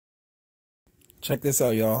Check this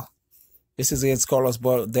out, y'all. This is against Carlos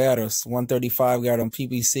Balderas, 135 guard on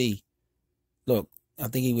PBC. Look, I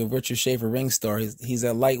think he with Richard Schaefer ring star. He's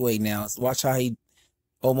at lightweight now. Watch how he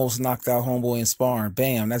almost knocked out homeboy in sparring.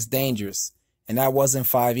 Bam, that's dangerous. And that wasn't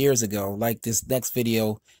 5 years ago. Like this next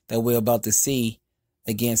video that we're about to see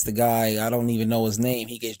against the guy, I don't even know his name.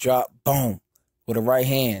 He gets dropped, boom, with a right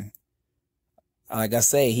hand. Like I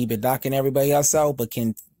say, he been knocking everybody else out, but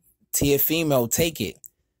can Teofimo take it?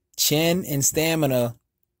 Chin and stamina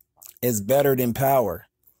is better than power.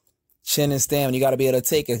 Chin and stamina, you got to be able to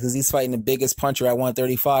take it because he's fighting the biggest puncher at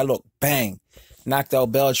 135. Look, bang, knocked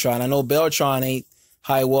out Beltran. I know Beltran ain't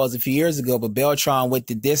how he was a few years ago, but Beltran went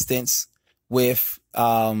the distance with,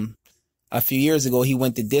 a few years ago, he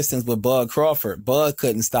went the distance with Bud Crawford. Bud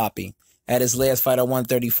couldn't stop him at his last fight at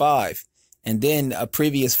 135. And then a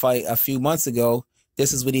previous fight a few months ago,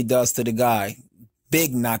 this is what he does to the guy.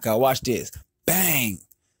 Big knockout. Watch this. Bang.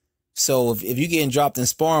 So if you're getting dropped in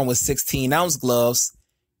sparring with 16-ounce gloves,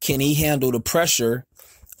 can he handle the pressure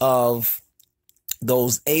of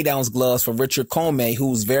those 8-ounce gloves for Richard Commey,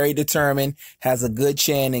 who's very determined, has a good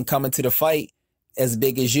chin, and coming to the fight as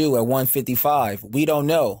big as you at 155? We don't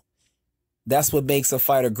know. That's what makes a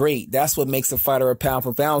fighter great. That's what makes a fighter a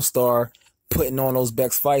pound-for-pound star, putting on those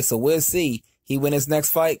best fights. So we'll see. He win his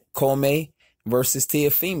next fight, Commey versus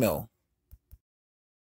Teofimo.